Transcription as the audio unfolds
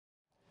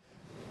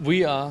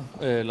We are,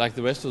 like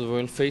the rest of the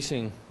world,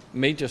 facing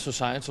major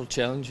societal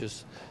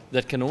challenges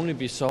that can only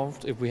be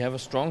solved if we have a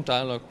strong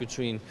dialogue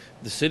between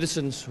the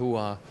citizens who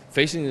are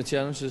facing the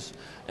challenges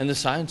and the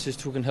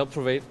scientists who can help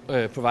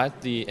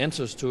provide the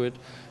answers to it,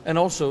 and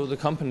also the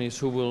companies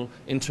who will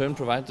in turn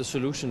provide the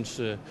solutions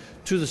to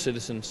the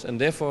citizens.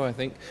 And therefore I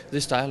think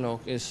this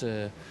dialogue is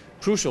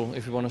crucial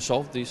if we want to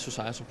solve these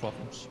societal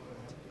problems.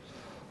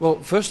 Well,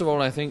 first of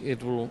all, I think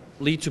it will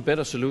lead to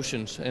better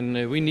solutions,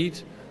 and we need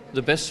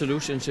the best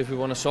solutions if we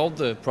want to solve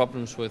the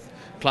problems with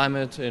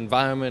climate,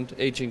 environment,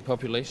 aging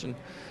population.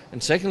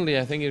 And secondly,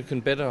 I think it can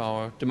better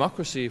our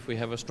democracy if we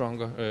have a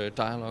stronger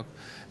dialogue.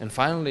 And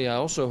finally, I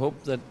also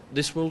hope that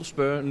this will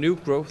spur new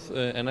growth,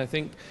 and I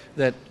think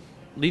that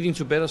leading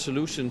to better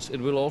solutions, it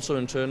will also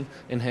in turn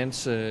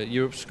enhance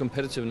Europe's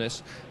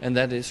competitiveness, and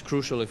that is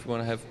crucial if we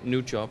want to have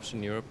new jobs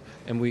in Europe,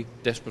 and we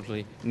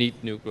desperately need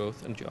new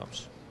growth and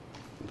jobs.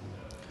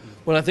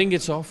 Well, I think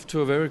it's off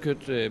to a very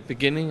good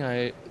beginning.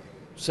 I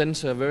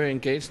sense a very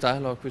engaged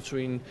dialogue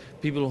between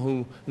people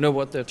who know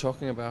what they're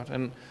talking about,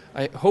 and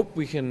I hope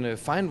we can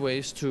find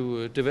ways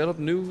to develop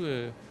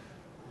new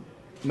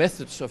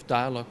methods of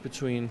dialogue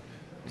between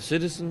the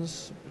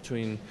citizens,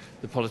 between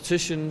the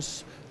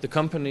politicians, the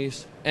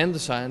companies and the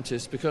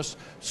scientists, because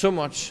so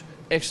much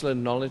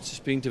excellent knowledge is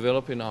being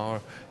developed in our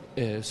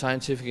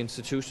scientific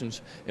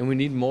institutions, and we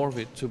need more of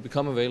it to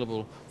become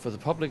available for the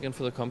public and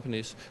for the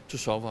companies to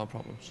solve our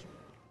problems.